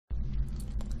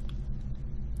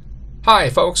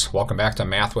Hi folks, welcome back to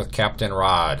Math with Captain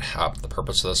Rod. The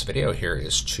purpose of this video here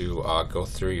is to go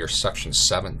through your section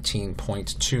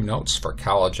 17.2 notes for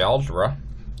college algebra.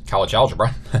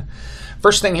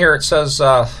 First thing here, it says,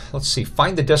 let's see,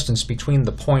 find the distance between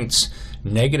the points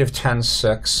 -10,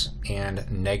 6 and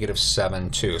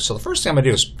 -7, 2. So the first thing I'm going to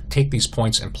do is take these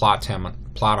points and plot them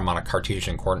on a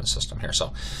Cartesian coordinate system here.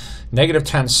 So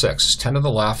 -10, 6 is 10 to the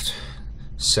left,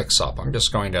 6 up. I'm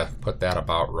just going to put that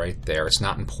about right there. It's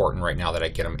not important right now that I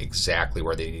get them exactly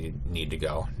where they need to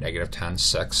go. -10,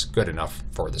 6, good enough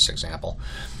for this example.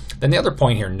 Then the other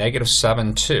point here,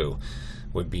 -7, 2,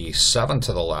 would be 7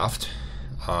 to the left,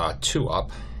 2 up,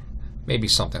 maybe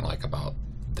something like about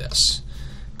this.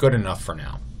 Good enough for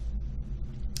now.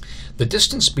 The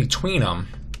distance between them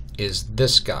is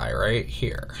this guy right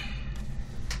here.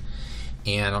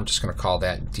 And I'm just going to call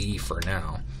that D for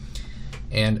now.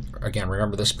 And again,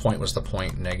 remember this point was the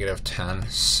point -10,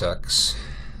 6.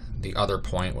 The other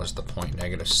point was the point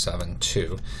 -7,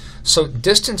 2. So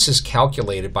distance is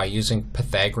calculated by using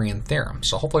Pythagorean theorem.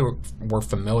 So hopefully we're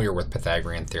familiar with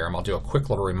Pythagorean theorem. I'll do a quick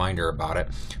little reminder about it.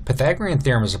 Pythagorean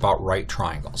theorem is about right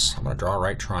triangles. I'm going to draw a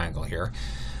right triangle here.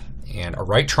 And a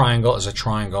right triangle is a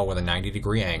triangle with a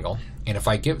 90-degree angle. And if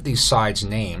I give these sides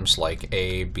names like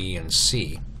A, B, and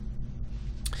C,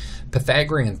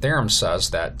 Pythagorean theorem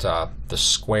says that the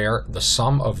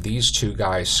sum of these two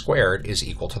guys squared is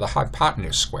equal to the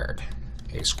hypotenuse squared.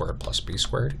 A squared plus B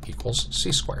squared equals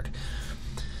C squared.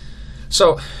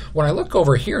 So when I look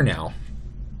over here now,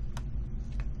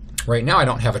 right now I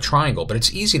don't have a triangle, but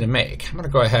it's easy to make. I'm going to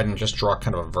go ahead and just draw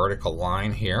kind of a vertical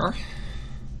line here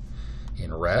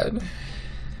in red,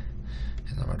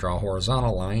 and I'm going to draw a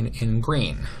horizontal line in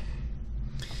green.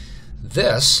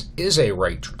 This is a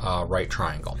right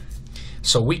triangle.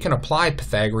 So we can apply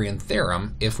Pythagorean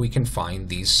theorem if we can find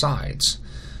these sides.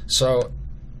 So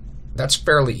that's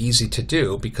fairly easy to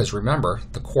do because remember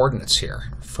the coordinates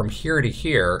here. From here to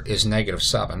here is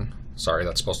 -7. Sorry,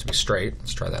 that's supposed to be straight.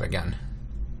 Let's try that again.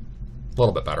 A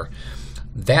little bit better.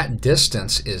 That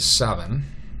distance is 7.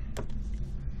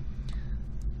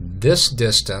 This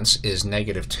distance is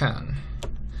 -10,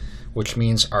 which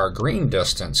means our green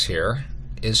distance here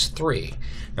is 3.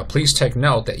 Now please take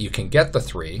note that you can get the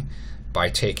 3 by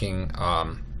taking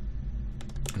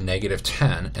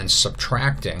 -10 and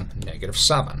subtracting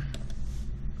 -7,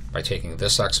 by taking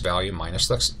this x value minus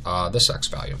this x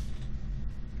value.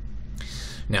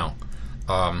 Now,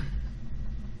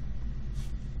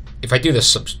 if I do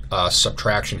this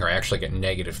subtraction here, I actually get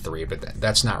 -3, but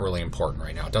that's not really important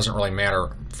right now. It doesn't really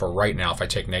matter for right now if I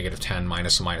take -10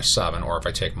 minus a -7, or if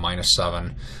I take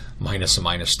 -7 minus a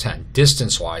 -10.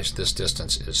 Distance-wise, this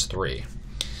distance is 3.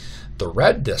 The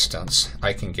red distance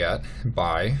I can get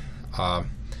by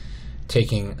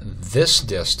taking this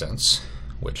distance,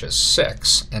 which is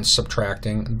 6, and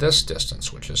subtracting this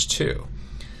distance, which is 2.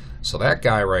 So that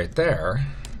guy right there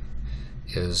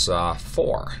is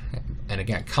 4. And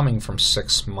again, coming from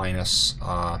 6 minus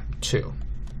 2.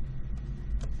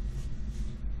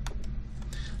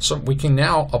 So we can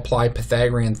now apply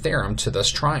Pythagorean theorem to this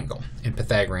triangle. And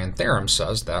Pythagorean theorem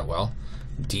says that, well,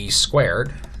 D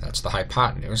squared, that's the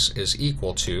hypotenuse, is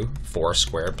equal to 4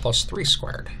 squared plus 3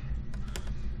 squared.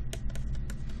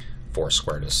 4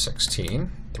 squared is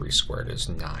 16, 3 squared is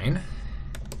 9,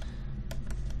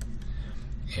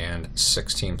 and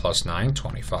 16 plus 9,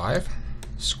 25,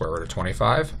 square root of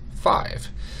 25, 5.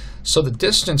 So the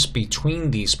distance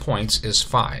between these points is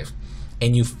 5,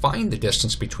 and you find the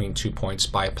distance between 2 points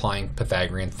by applying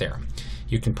Pythagorean theorem.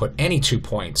 You can put any 2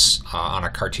 points on a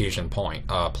Cartesian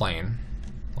plane,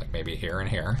 like maybe here and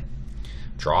here,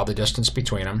 draw the distance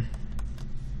between them,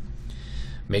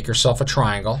 make yourself a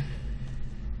triangle.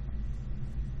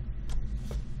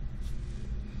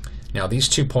 Now these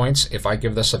 2 points, if I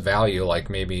give this a value like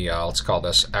maybe, let's call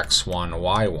this x1,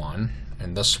 y1,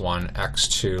 and this one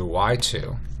x2,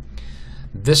 y2,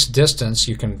 this distance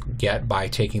you can get by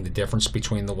taking the difference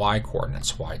between the y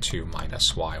coordinates, y2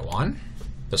 minus y1.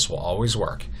 This will always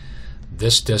work.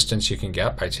 This distance you can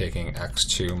get by taking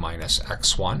x2 minus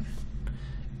x1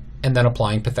 and then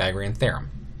applying Pythagorean theorem.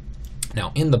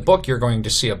 Now in the book you're going to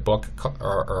see a book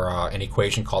or an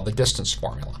equation called the distance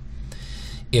formula.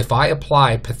 If I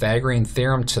apply Pythagorean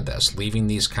theorem to this, leaving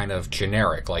these kind of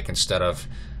generic, like instead of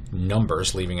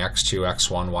numbers, leaving x2,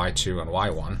 x1, y2, and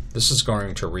y1, this is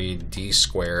going to read D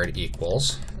squared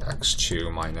equals x2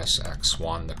 minus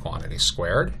x1, the quantity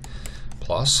squared,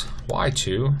 plus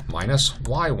y2 minus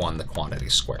y1, the quantity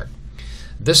squared.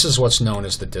 This is what's known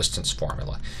as the distance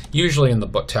formula. Usually in the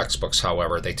book textbooks,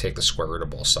 however, they take the square root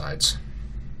of both sides.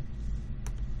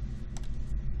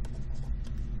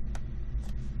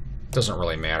 Doesn't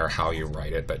really matter how you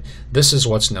write it, but this is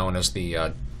what's known as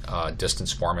the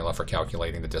distance formula for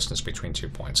calculating the distance between 2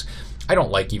 points. I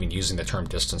don't like even using the term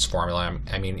distance formula.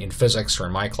 I mean, in physics or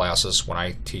in my classes, when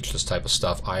I teach this type of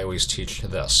stuff, I always teach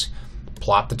this.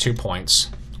 Plot the 2 points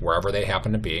wherever they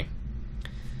happen to be.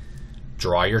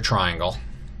 Draw your triangle.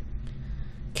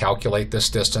 Calculate this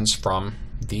distance from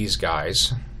these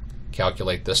guys.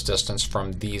 Calculate this distance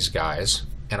from these guys,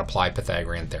 and apply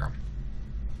Pythagorean theorem.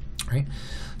 Right?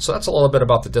 So that's a little bit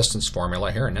about the distance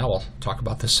formula here, and now we'll talk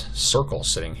about this circle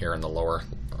sitting here in the lower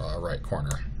right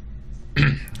corner.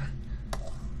 Let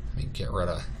me get rid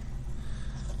of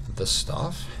this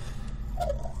stuff.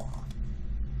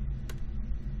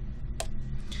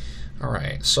 All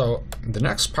right, so the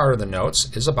next part of the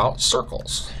notes is about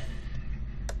circles.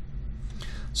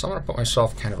 So I'm going to put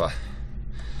myself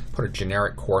put a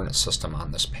generic coordinate system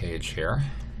on this page here.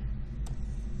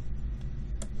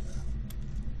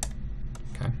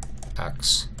 Okay,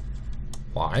 X,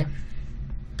 Y.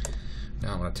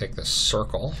 Now I'm going to take this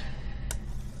circle.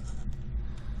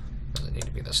 Doesn't need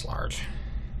to be this large.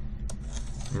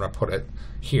 I'm going to put it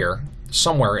here,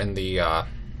 somewhere in the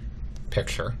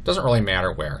picture. Doesn't really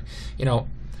matter where. You know,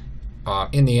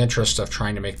 in the interest of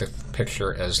trying to make the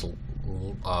picture as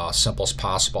simple as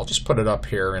possible, just put it up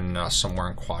here in somewhere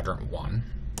in quadrant 1.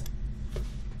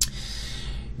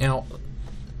 Now,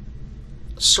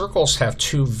 circles have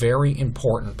two very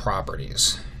important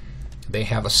properties. They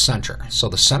have a center. So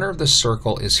the center of this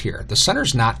circle is here. The center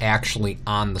is not actually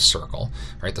on the circle,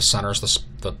 right? The center is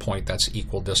the point that's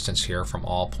equal distance here from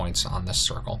all points on this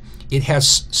circle. It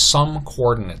has some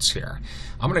coordinates here.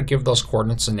 I'm going to give those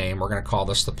coordinates a name. We're going to call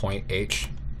this the point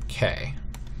HK.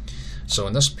 So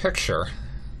in this picture,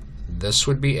 this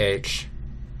would be H,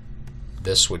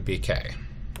 this would be K.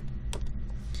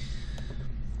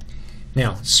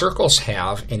 Now, circles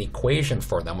have an equation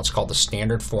for them, what's called the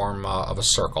standard form of a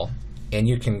circle, and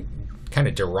you can kind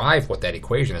of derive what that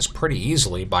equation is pretty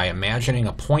easily by imagining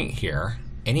a point here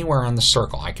anywhere on the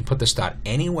circle. I can put this dot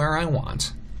anywhere I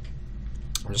want.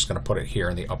 I'm just going to put it here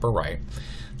in the upper right.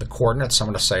 The coordinates I'm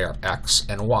going to say are X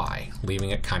and Y, leaving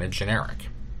it kind of generic.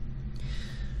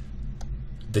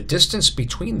 The distance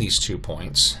between these 2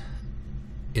 points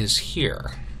is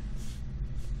here.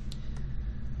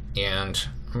 And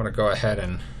I'm going to go ahead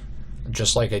and,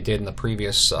 just like I did in the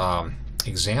previous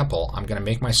example, I'm going to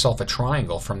make myself a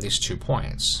triangle from these 2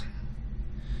 points.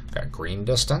 I've got a green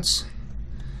distance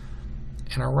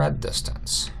and a red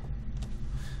distance.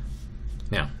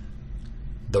 Now,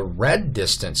 the red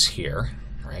distance here,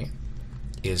 right,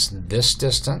 is this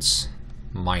distance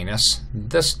minus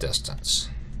this distance.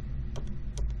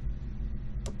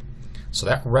 So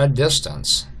that red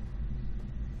distance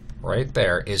right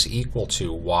there is equal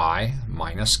to Y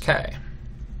minus K.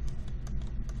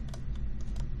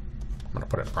 I'm going to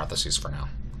put it in parentheses for now.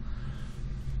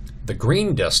 The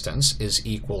green distance is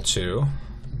equal to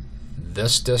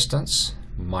this distance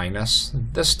minus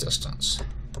this distance.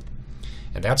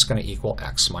 And that's going to equal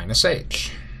X minus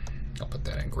H. I'll put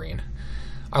that in green.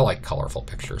 I like colorful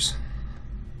pictures.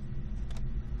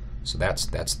 So that's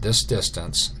this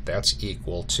distance. That's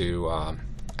equal to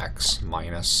X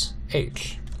minus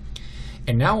H.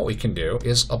 And now what we can do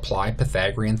is apply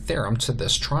Pythagorean theorem to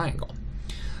this triangle.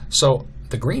 So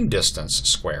the green distance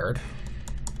squared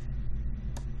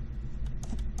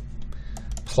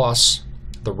plus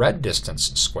the red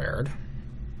distance squared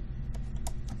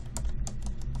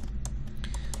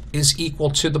is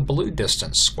equal to the blue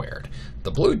distance squared.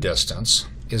 The blue distance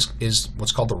is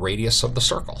what's called the radius of the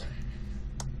circle.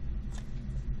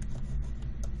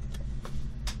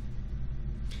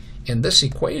 In this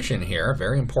equation here,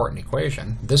 very important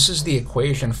equation, this is the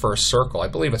equation for a circle. I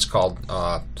believe it's called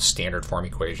standard form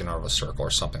equation of a circle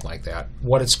or something like that.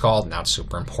 What it's called, not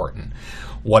super important.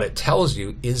 What it tells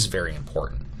you is very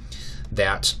important.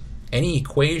 That any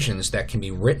equations that can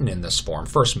be written in this form,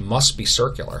 first must be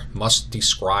circular, must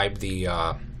describe the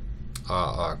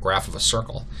graph of a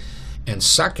circle. And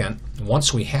second,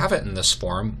 once we have it in this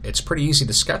form, it's pretty easy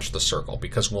to sketch the circle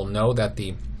because we'll know that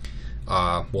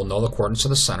we'll know the coordinates of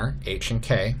the center, H and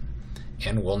K,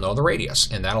 and we'll know the radius.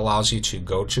 And that allows you to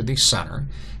go to the center.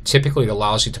 Typically, it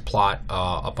allows you to plot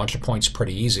a bunch of points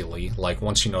pretty easily. Like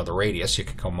once you know the radius, you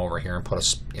can come over here and put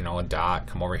a dot,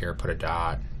 come over here, put a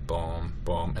dot, boom,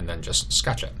 boom, and then just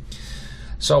sketch it.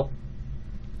 So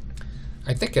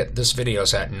I think this video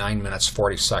is at 9 minutes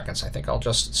 40 seconds. I think I'll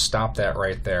just stop that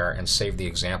right there and save the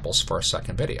examples for a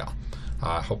second video.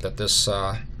 I hope that this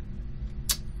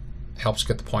helps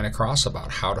get the point across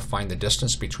about how to find the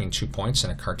distance between 2 points in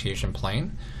a Cartesian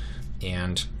plane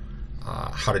and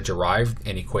how to derive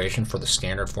an equation for the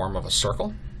standard form of a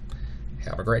circle.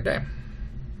 Have a great day.